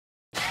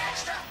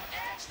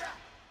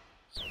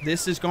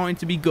This is going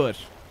to be good.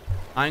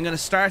 I'm going to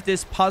start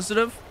this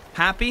positive,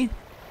 happy,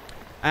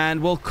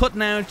 and we'll cut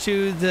now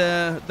to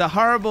the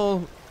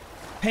horrible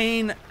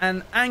pain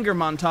and anger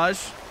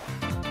montage.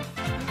 No!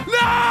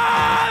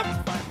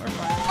 We're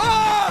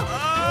fine.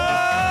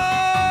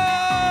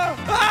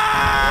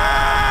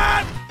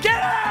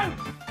 Get out!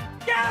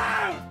 Get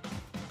out!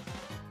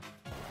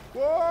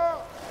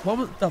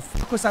 What the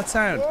fuck was that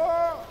sound?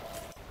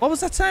 What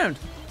was that sound?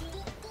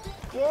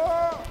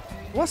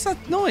 What's that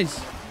noise?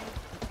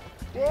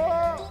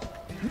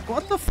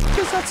 What the fuck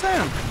is that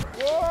sound?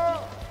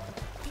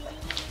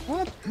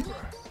 What?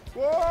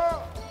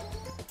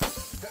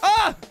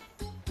 Ah!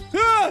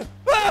 Ah!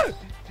 Ah!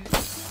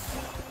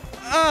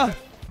 Ah!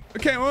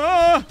 Okay.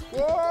 Ah!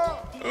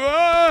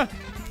 Ah!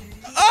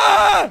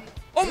 Ah!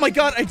 Oh my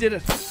god, I did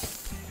it.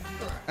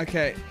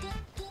 Okay.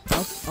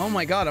 Oh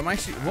my god, I'm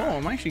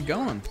actually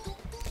going.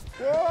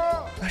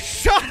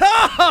 Shut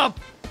up!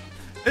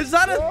 Is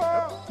that a...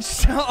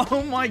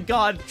 Oh my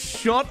god,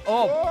 shut up.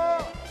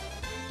 Oh!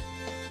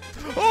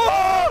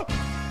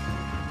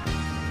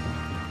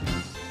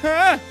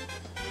 Ah!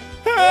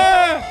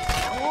 Ah!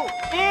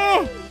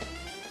 Oh!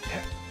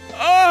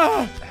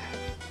 Ah!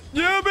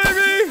 Yeah,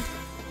 baby!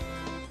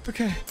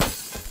 Okay.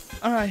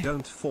 Alright.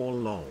 Don't fall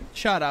low.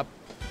 Shut up.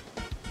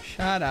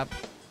 Shut up.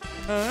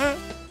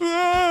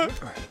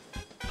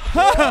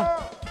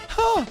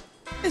 Oh,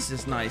 this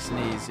is nice and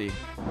easy.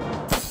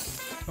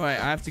 Wait,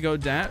 I have to go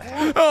down.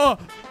 Oh!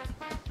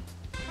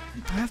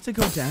 I have to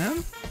go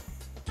down?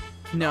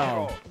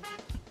 No.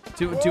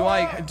 Do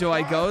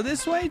I go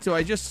this way? Do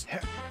I just...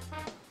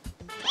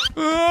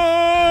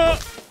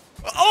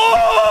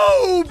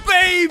 Oh,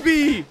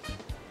 baby!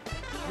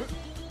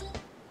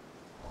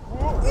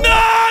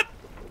 No!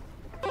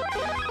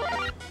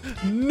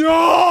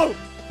 No!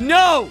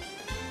 No!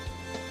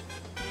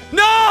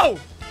 No!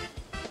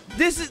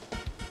 This is...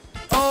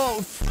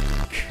 Oh,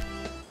 fuck.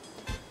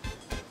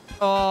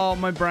 Oh,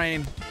 my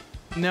brain.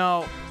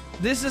 No.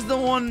 This is the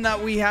one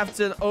that we have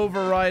to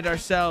override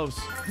ourselves.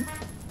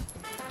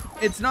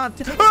 It's not...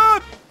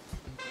 Ah!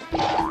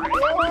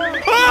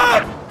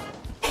 Ah!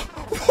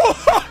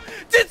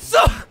 Did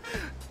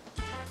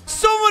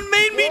someone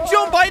made me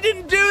jump? I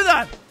didn't do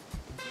that.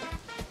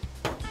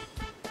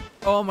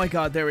 Oh my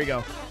god, there we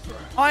go.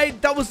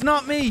 That was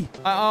not me.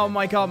 Oh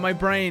my god, my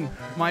brain.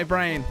 My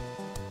brain.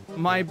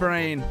 My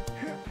brain.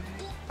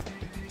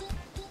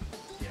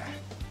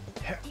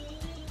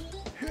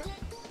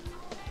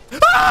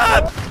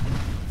 Ah!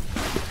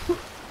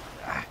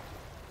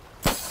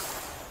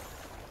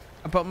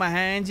 I put my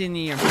hands in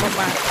here.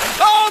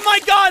 Oh my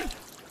god!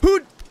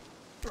 Who?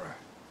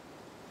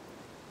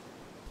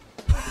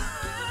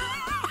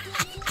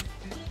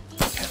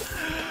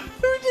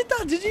 Who did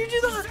that? Did you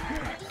do that?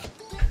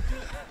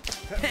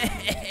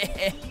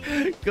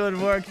 Good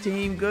work,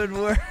 team. Good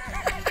work.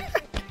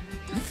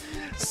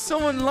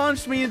 Someone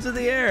launched me into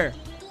the air.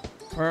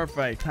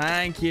 Perfect.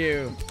 Thank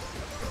you.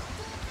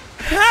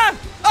 Ah!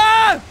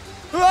 Ah!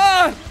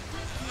 Ah!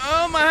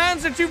 Oh, my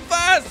hands are too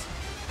fast.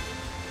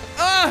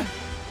 Ah!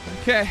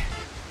 Okay.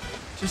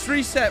 Just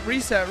reset.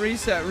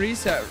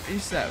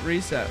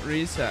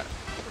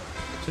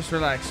 Just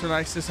relax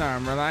this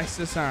arm.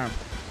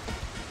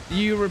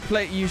 You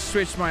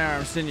switched my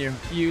arms, didn't you?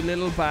 You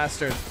little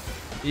bastard.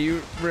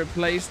 You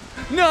replaced...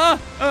 No!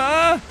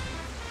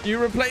 You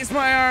replaced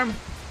my arm.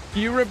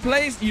 You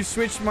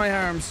switched my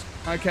arms.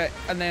 Okay,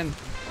 and then...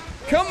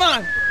 Come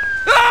on!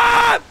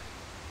 Ah!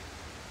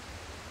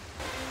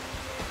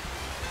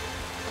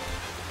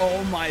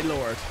 Oh my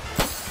lord.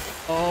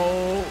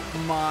 Oh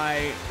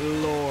my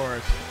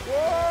lord.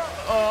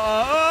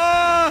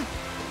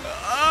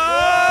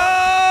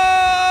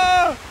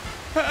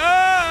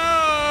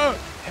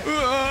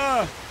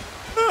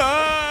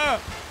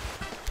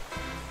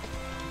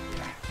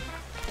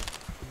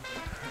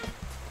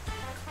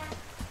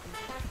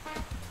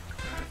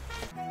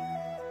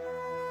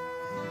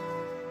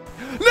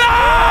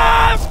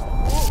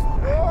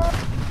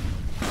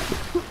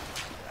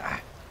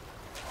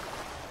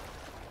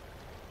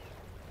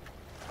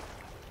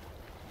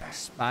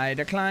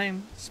 Spider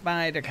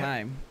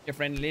climb. Your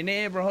friendly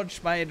neighborhood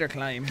spider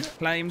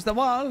climbs the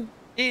wall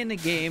in a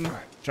game,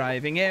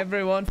 driving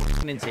everyone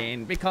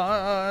insane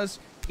because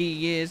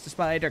he is the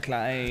spider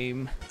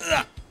climb.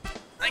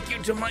 Thank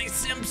you to my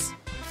simps.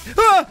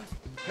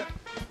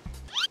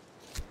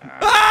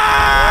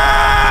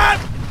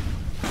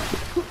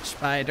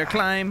 Spider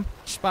climb.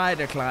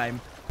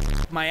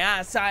 My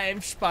ass,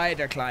 I'm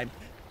spider climb.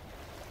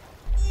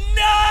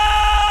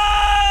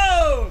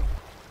 No!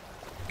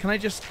 Can I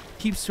just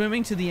keep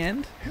swimming to the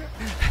end?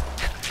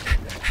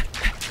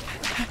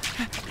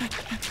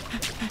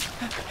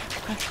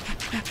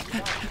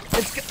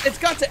 It's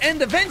got to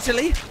end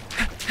eventually.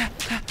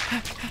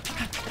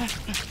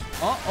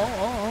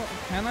 Oh.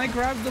 Can I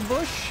grab the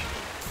bush?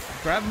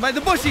 Grab him by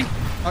the bushy.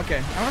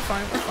 Okay. Oh, we're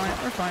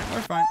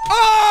fine.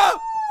 Oh!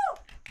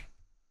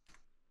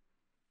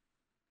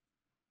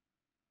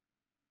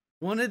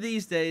 One of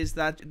these days,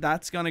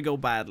 that's gonna go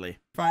badly.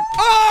 Fine.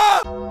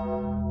 Oh!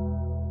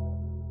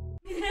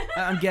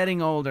 I'm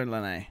getting older,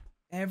 Lene.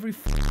 Every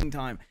fucking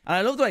time. And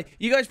I love the way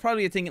you guys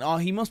probably are thinking, oh,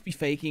 he must be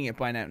faking it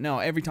by now. No,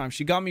 every time.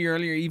 She got me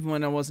earlier even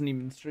when I wasn't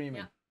even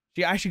streaming. Yeah.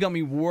 She actually got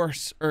me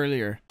worse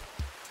earlier.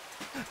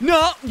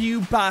 No,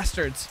 you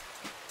bastards.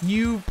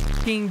 You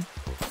fucking...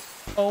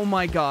 Oh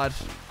my god.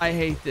 I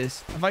hate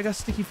this. Have I got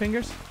sticky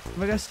fingers?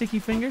 Have I got sticky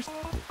fingers?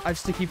 I have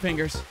sticky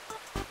fingers.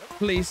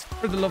 Please,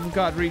 for the love of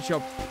God, reach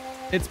up.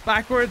 It's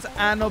backwards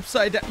and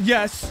upside down.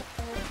 Yes.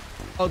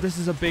 Oh, this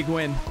is a big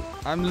win.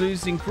 I'm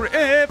losing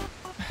grip.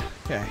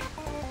 Okay.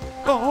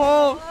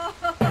 Oh!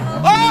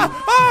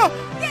 Oh! Oh!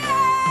 Yeah!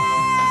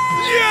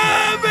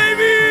 Yeah,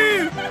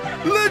 baby!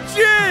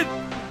 Legit!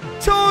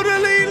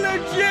 Totally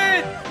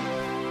legit!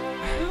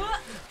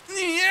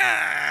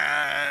 Yeah!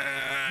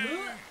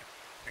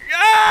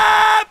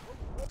 Ah!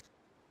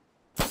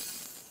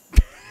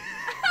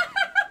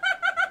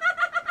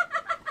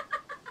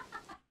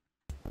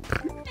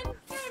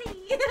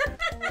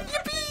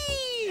 Yippee!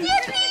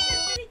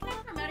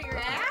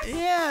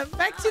 Yeah,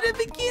 back to the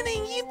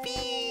beginning.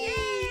 Yippee!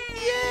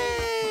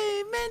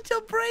 Yay!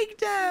 Mental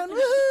breakdown.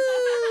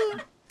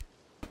 Woohoo!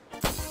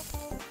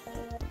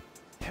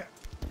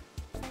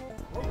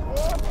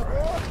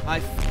 I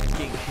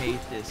fucking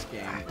hate this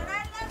game.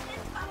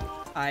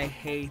 I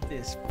hate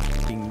this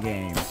fucking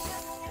game.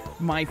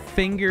 My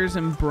fingers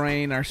and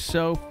brain are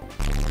so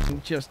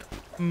just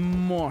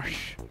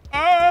mush.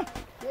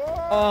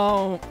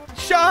 Oh,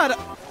 shut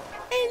up.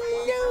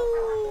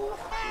 Hello.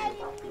 Hi.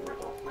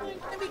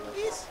 Let me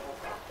kiss.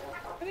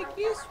 Let me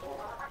kiss.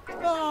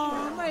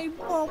 Oh, my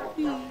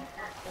puppy.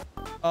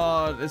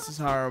 Oh, this is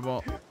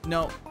horrible.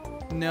 No.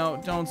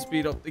 No, don't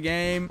speed up the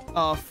game.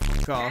 Oh,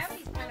 fuck off.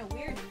 Kind of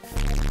weird.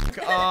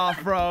 Fuck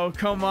off, bro.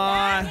 Come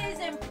on. That is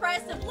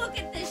impressive. Look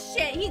at this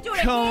shit. He's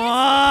doing Come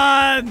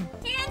on.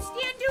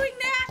 handstand doing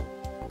that.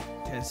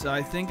 Okay, so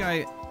I think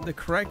the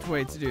correct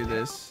way to do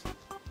this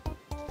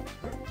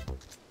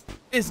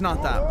is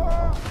not that.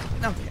 Okay.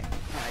 All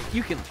right,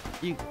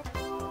 you.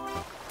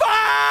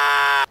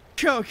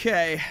 Fuck!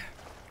 Okay.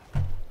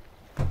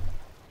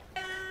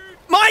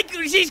 Mike,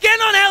 she's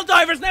getting on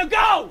Helldivers now.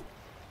 Go!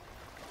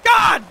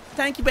 God!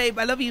 Thank you, babe.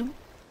 I love you.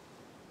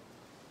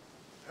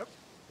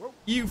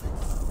 You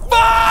fuck!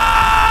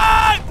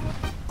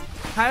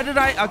 How did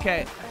I?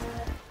 Okay.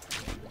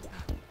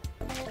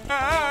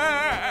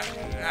 How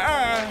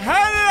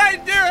did I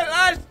do it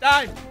last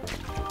time?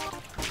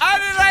 How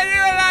did I do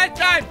it last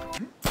time?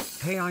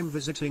 Hey, I'm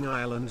visiting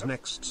Ireland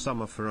next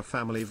summer for a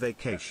family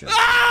vacation.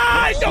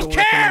 Ah, I don't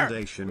care!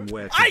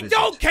 Where to I visit?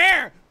 don't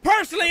care!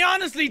 Personally,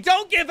 honestly,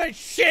 don't give a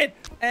shit!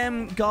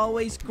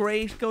 Galway's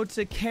great. Go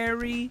to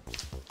Kerry.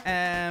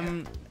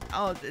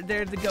 Oh,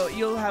 there to go.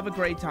 You'll have a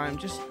great time.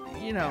 Just,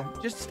 you know,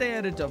 just stay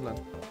out of Dublin.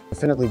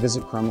 Definitely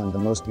visit Crumlin, the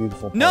most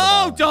beautiful part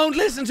No, don't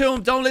listen to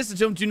him. Don't listen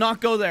to him. Do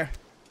not go there.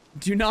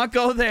 Do not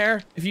go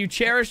there. If you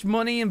cherish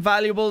money and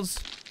valuables,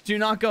 do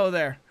not go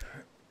there.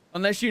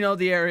 Unless you know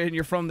the area and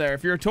you're from there.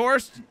 If you're a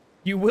tourist,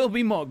 you will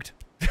be mugged.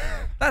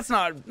 That's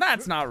not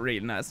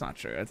real. No, that's not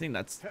true. I think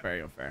that's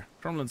very unfair.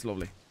 Crumlin's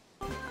lovely.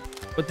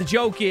 But the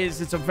joke is,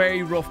 it's a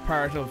very rough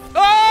part of...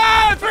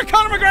 Oh, it's where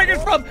Conor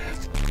McGregor's from!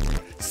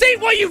 See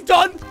what you've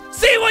done!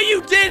 See what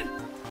you did!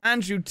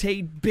 Andrew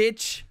Tate,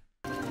 bitch.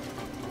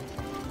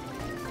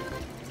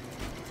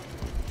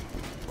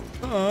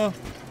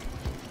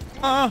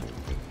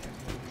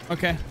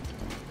 Okay.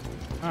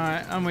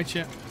 Alright, I'm with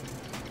you.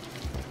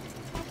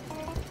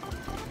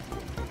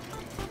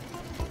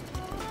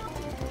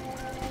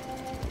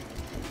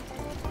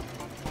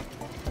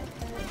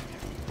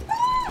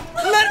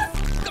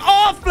 Let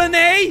off,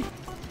 Lene!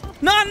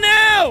 Not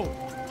now!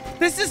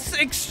 This is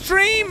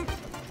extreme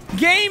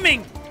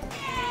gaming!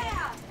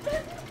 Yeah.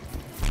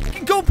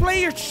 Go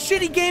play your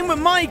shitty game with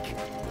Mike!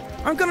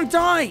 I'm gonna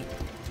die!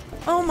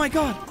 Oh my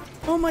god!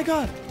 Oh my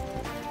god!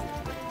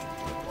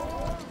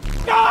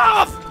 Go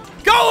off!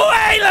 Go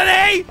away,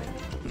 Lene!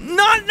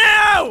 Not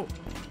now!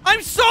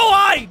 I'm so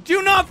high!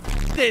 Do not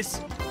f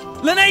this!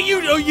 Lene,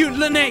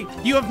 Lene,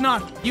 you have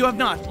not.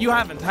 You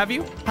haven't, have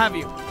you? Have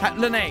you?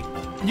 Lene,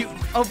 you,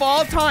 of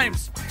all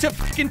times, to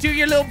fucking do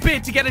your little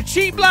bit to get a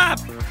cheap laugh,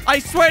 I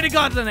swear to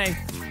God, Lene,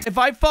 if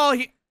I fall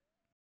here...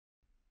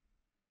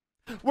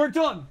 We're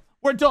done.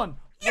 We're done.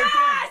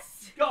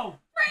 Yes! Go.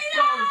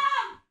 Freedom!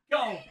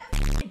 Go.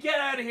 Get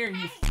out of here,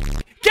 you...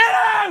 Get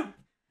out!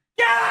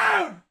 Get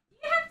out!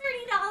 You have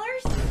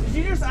 $30. Did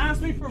you just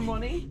ask me for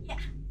money? Yeah.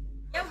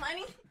 You have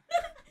money?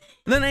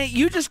 Lene,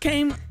 you just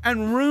came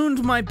and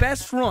ruined my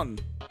best run.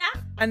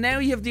 Yeah? And now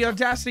you have the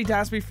audacity to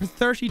ask me for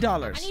 $30.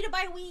 I need to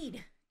buy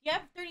weed. You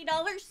have $30?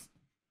 Where's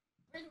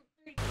the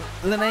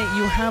 $30? Lene,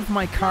 you have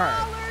my card.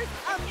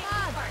 A month.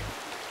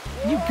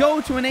 You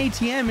go to an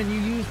ATM and you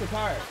use the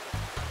card.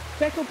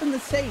 Check up in the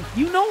safe.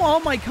 You know all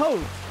my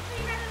codes. So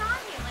you had it on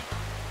you,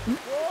 like...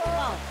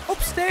 Whoa.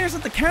 Upstairs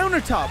at the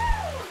countertop.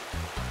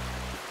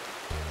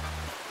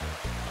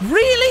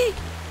 Really?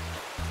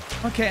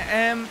 Okay,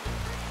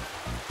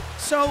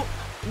 so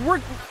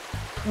we're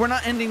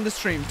not ending the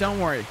stream, don't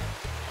worry.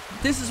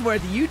 This is where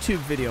the YouTube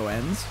video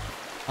ends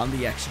on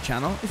the Extra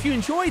channel. If you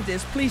enjoyed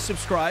this, please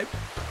subscribe.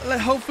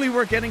 hopefully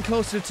we're getting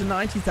closer to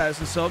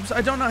 90,000 subs.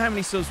 I don't know how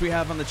many subs we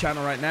have on the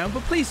channel right now,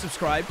 but please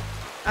subscribe.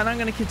 And I'm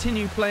going to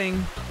continue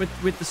playing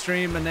with the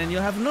stream, and then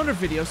you'll have another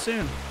video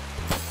soon.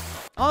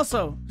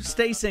 Also,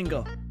 stay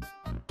single.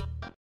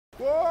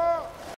 Whoa!